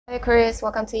Hi Aquarius,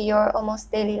 welcome to your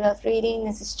almost daily love reading.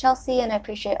 This is Chelsea and I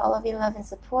appreciate all of your love and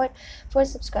support for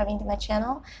subscribing to my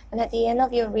channel. And at the end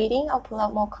of your reading, I'll pull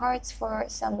out more cards for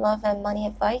some love and money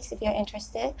advice if you're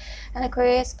interested. And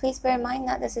Aquarius, please bear in mind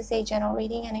that this is a general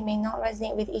reading and it may not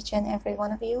resonate with each and every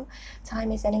one of you.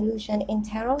 Time is an illusion in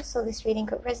tarot, so this reading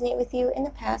could resonate with you in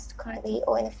the past, currently,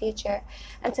 or in the future.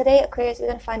 And today, Aquarius, we're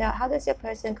going to find out how does your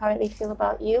person currently feel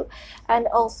about you. And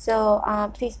also,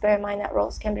 please bear in mind that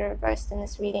roles can be reversed in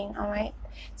this reading. All right,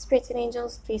 spirits and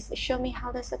angels, please show me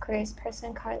how does Aquarius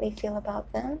person currently feel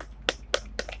about them.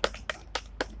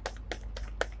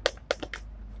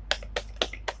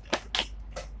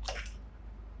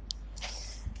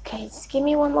 Okay, just give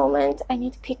me one moment. I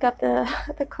need to pick up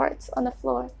the cards on the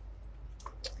floor.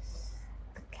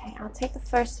 Okay, I'll take the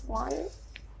first one,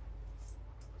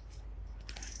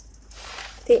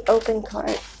 the open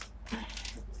card.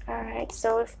 All right,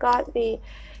 so we've got the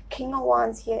King of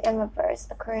Wands here in reverse.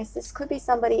 Aquarius, this could be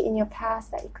somebody in your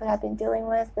past that you could have been dealing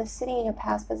with. They're sitting in your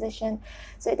past position.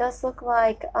 So it does look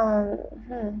like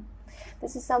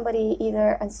this is somebody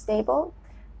either unstable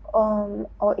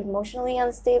or emotionally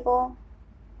unstable.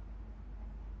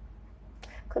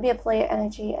 Could be a player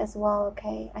energy as well,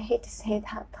 okay? I hate to say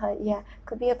that, but yeah,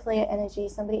 could be a player energy,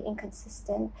 somebody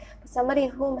inconsistent. But somebody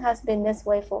whom has been this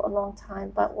way for a long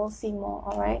time, but we'll see more,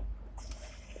 all right?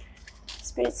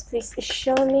 Spirits, please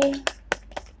show me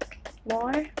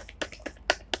more.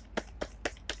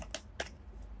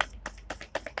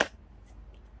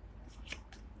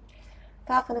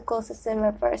 Five of Pentacles is in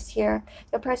reverse here.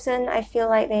 The person, I feel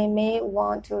like they may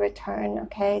want to return,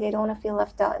 okay? They don't want to feel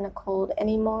left out in the cold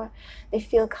anymore. They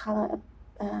feel kind of,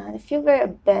 they feel very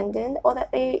abandoned, or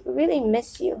that they really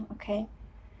miss you, okay?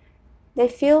 They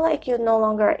feel like you're no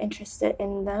longer interested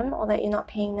in them, or that you're not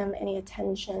paying them any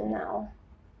attention now.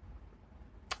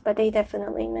 But they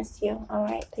definitely miss you. All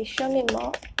right, please show me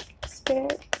more,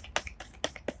 Spirit.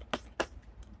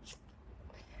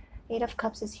 Eight of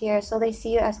Cups is here, so they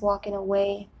see you as walking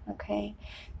away, okay?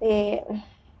 Again,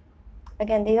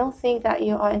 they don't think that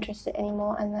you are interested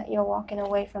anymore and that you're walking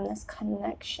away from this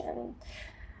connection.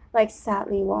 Like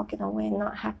sadly walking away,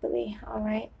 not happily, all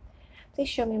right? Please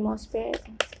show me more, Spirit.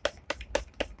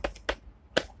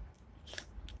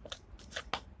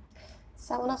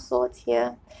 Seven of Swords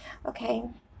here, okay?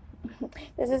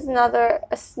 This is another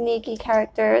sneaky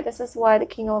character. This is why the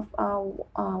King of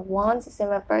Wands is in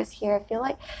reverse here. I feel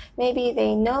like maybe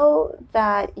they know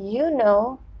that you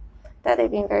know that they've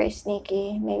been very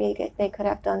sneaky. Maybe they could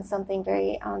have done something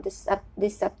very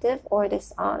deceptive or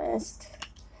dishonest.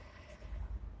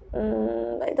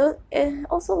 It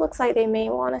also looks like they may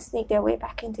want to sneak their way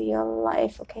back into your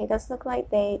life. Okay, it does look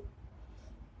like they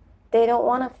don't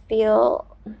want to feel...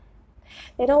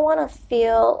 They don't want to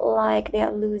feel like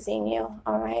they're losing you.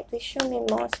 All right, please show me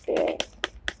more, Spirit.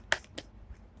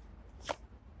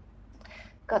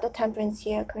 Got the Temperance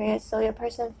here, Aquarius. So your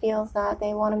person feels that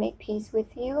they want to make peace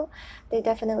with you. They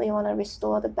definitely want to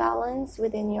restore the balance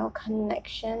within your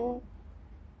connection.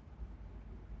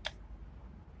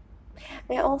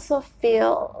 They also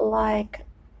feel like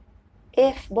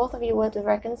if both of you were to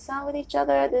reconcile with each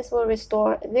other, this will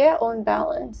restore their own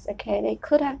balance, okay? They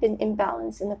could have been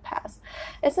imbalanced in the past.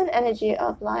 It's an energy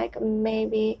of like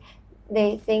maybe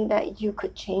they think that you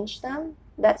could change them.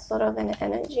 That's sort of an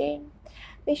energy.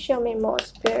 Please show me more,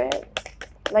 Spirit.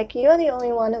 Like you're the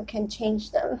only one who can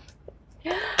change them.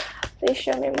 Please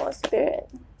show me more, Spirit.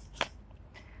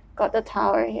 Got the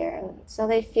Tower here. So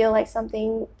they feel like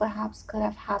something perhaps could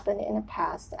have happened in the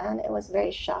past and it was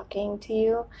very shocking to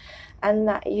you, and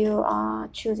that you are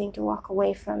choosing to walk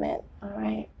away from it. All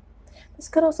right, this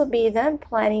could also be them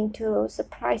planning to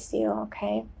surprise you,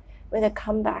 okay, with a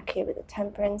comeback here with the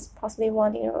Temperance, possibly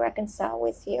wanting to reconcile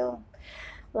with you.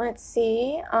 Let's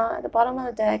see, at the bottom of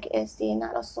the deck is the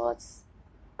Knight of Swords.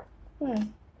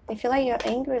 They feel like you're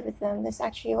angry with them. This is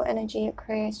actually your energy,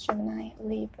 Aquarius, Gemini,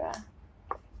 Libra.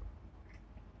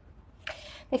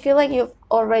 I feel like you've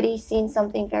already seen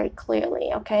something very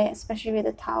clearly, okay, especially with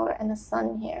the Tower and the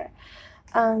Sun here.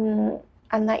 And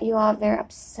that you are very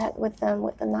upset with them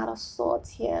with the Knight of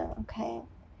Swords here, okay.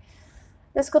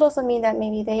 This could also mean that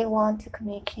maybe they want to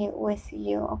communicate with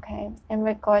you, okay, in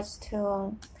regards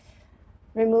to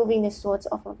removing the swords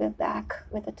off of your back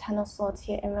with the Ten of Swords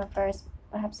here in reverse.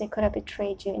 Perhaps they could have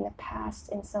betrayed you in the past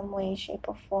in some way, shape,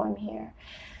 or form here.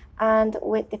 And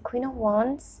with the Queen of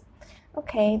Wands,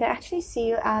 okay, they actually see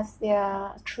you as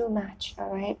their true match,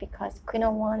 all right? Because Queen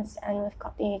of Wands and we've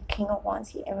got the King of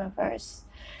Wands here in reverse.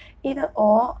 Either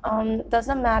or,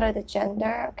 doesn't matter the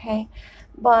gender, okay?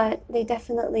 But they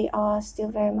definitely are still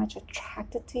very much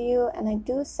attracted to you, and I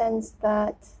do sense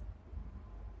that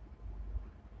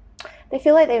They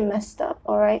feel like they messed up,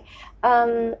 all right?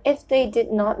 If they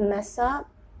did not mess up,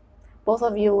 both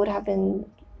of you would have been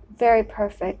very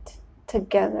perfect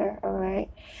together, all right?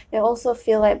 They also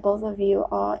feel like both of you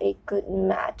are a good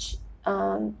match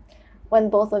when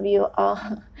both of you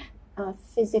are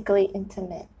physically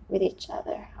intimate with each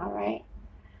other, all right?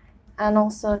 And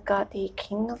also got the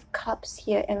King of Cups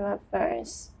here in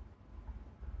reverse.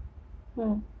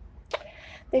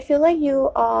 They feel like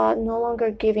you are no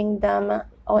longer giving them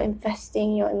or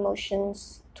investing your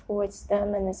emotions towards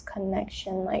them in this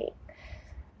connection. Like,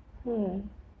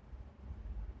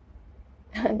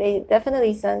 they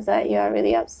definitely sense that you are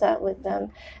really upset with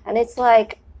them. And it's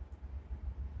like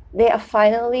they are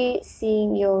finally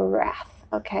seeing your wrath,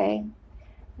 okay?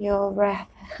 Your wrath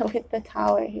with the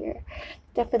Tower here.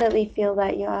 Definitely feel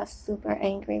that you are super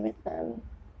angry with them.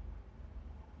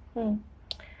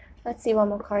 Let's see one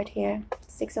more card here.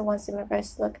 Six of Wands in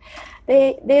reverse. Look,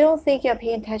 they don't think you're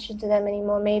paying attention to them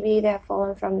anymore. Maybe they have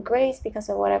fallen from grace because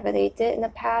of whatever they did in the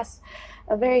past.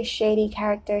 A very shady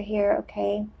character here,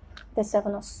 okay? The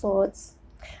Seven of Swords.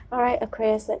 All right,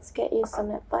 Aquarius, let's get you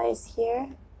some advice here.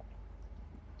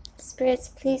 Spirits,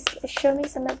 please show me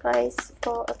some advice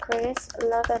for Aquarius.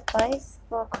 Love advice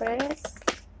for Aquarius.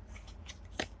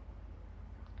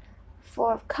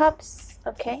 Four of Cups.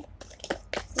 Okay,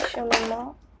 please show me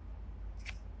more.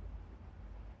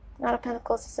 Knight of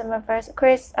Pentacles is in reverse.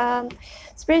 Aquarius,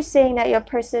 Spirit is saying that your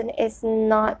person is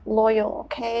not loyal,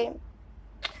 okay?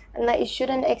 And that you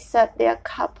shouldn't accept their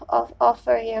cup of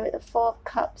offer here with the Four of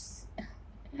Cups.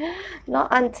 Not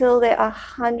until they are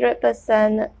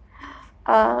 100%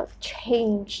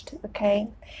 changed, okay?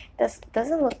 This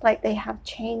doesn't look like they have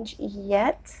changed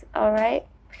yet, all right?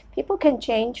 People can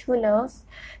change, who knows?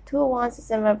 Two of Wands is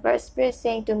in reverse. Spirit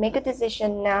saying to make a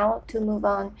decision now to move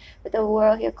on with the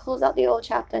world here. Close out the old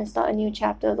chapter and start a new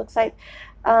chapter. It looks like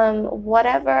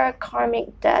whatever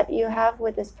karmic debt you have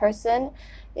with this person,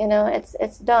 you know,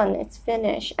 it's done. It's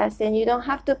finished. As in, you don't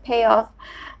have to pay off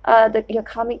your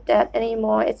karmic debt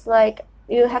anymore. It's like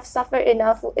you have suffered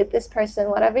enough with this person.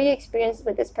 Whatever you experience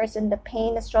with this person, the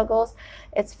pain, the struggles,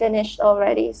 it's finished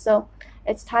already. So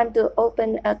it's time to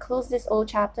close this old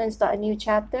chapter and start a new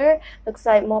chapter. Looks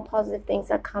like more positive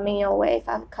things are coming your way.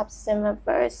 Five of Cups in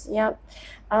reverse. Yep.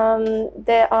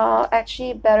 There are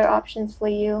actually better options for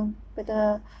you with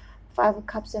the Five of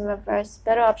Cups in reverse.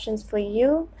 Better options for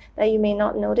you that you may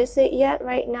not notice it yet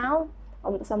right now.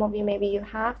 Some of you, maybe you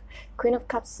have. Queen of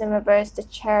Cups in reverse, the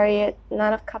Chariot,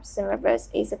 Knight of Cups in reverse,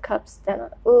 Ace of Cups, then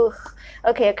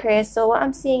okay, Aquarius. So what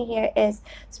I'm seeing here is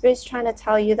Spirit's trying to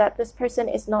tell you that this person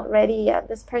is not ready yet.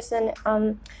 This person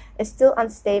is still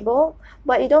unstable,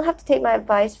 but you don't have to take my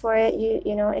advice for it.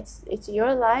 You know, it's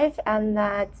your life, and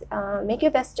that make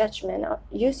your best judgment.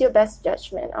 Use your best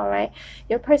judgment. All right,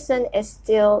 your person is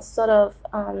still sort of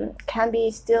can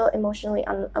be still emotionally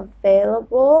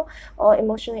unavailable or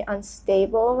emotionally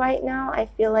unstable right now. I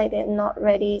feel like they're not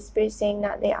ready. Spirit saying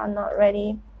that they are not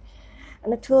ready.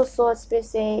 And the Two of Swords,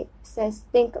 Spirit says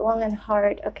think long and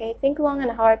hard, okay? Think long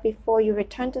and hard before you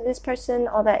return to this person,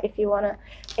 or that if you want to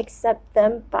accept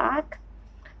them back,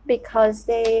 because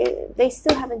they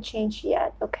still haven't changed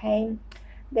yet, okay?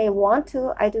 They want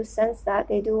to, I do sense that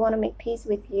they do want to make peace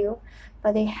with you,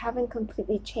 but they haven't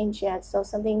completely changed yet. So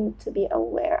something to be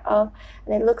aware of.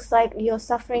 And it looks like you're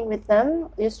suffering with them.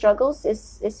 Your struggles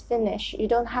is finished. You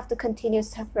don't have to continue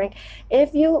suffering.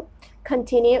 If you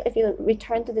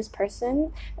return to this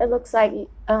person, it looks like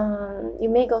you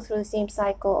may go through the same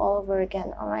cycle all over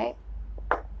again. All right,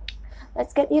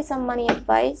 let's get you some money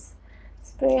advice.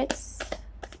 Spirits,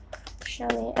 show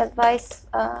me advice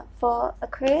for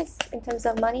Aquarius in terms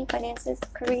of money, finances,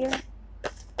 career.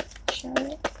 Show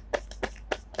me.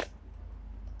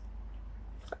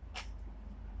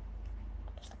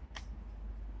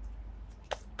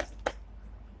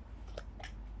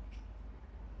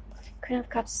 Queen of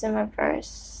Cups in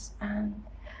reverse. And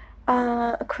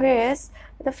Aquarius,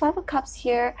 with the Five of Cups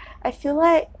here, I feel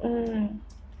like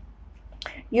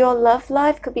your love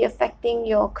life could be affecting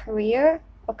your career,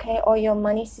 okay, or your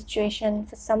money situation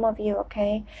for some of you,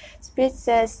 okay? Spirit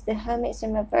says the Hermit is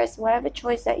in reverse. Whatever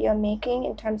choice that you're making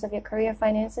in terms of your career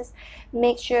finances,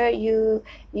 make sure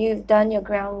you've done your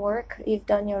groundwork, you've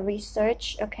done your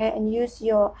research, okay, and use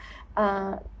your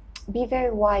be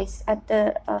very wise at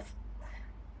the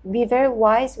be very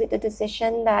wise with the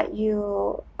decision that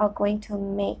you are going to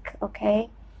make, okay,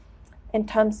 in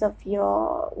terms of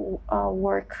your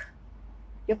work,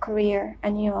 your career,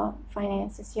 and your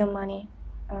finances, your money.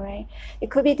 All right, you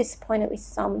could be disappointed with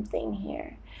something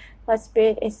here, but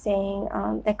Spirit is saying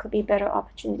there could be better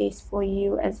opportunities for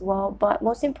you as well. But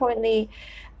most importantly,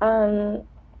 I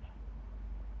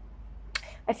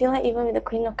I feel like even with the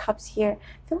Queen of Cups here,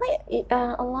 I feel like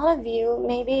a lot of you,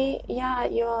 maybe, yeah,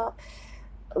 your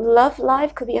love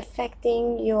life could be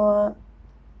affecting your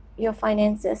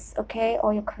finances, okay,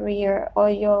 or your career, or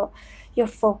your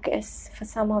focus for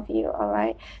some of you. All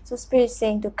right, so Spirit is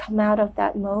saying to come out of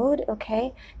that mode,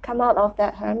 okay, come out of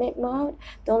that hermit mode.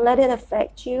 Don't let it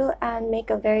affect you, and make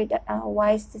a very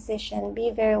wise decision.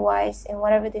 Be very wise in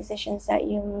whatever decisions that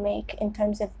you make in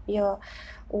terms of your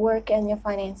work and your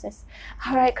finances.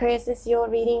 All right, Aquarius, this is your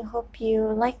reading. Hope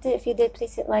you liked it. If you did,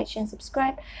 please hit like, share, and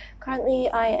subscribe. Currently,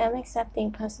 I am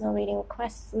accepting personal reading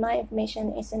requests. My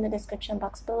information is in the description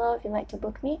box below if you'd like to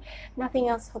book me. Nothing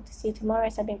else. Hope to see you tomorrow,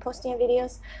 as I've been posting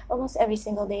videos almost every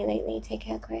single day lately. Take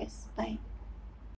care, Aquarius. Bye.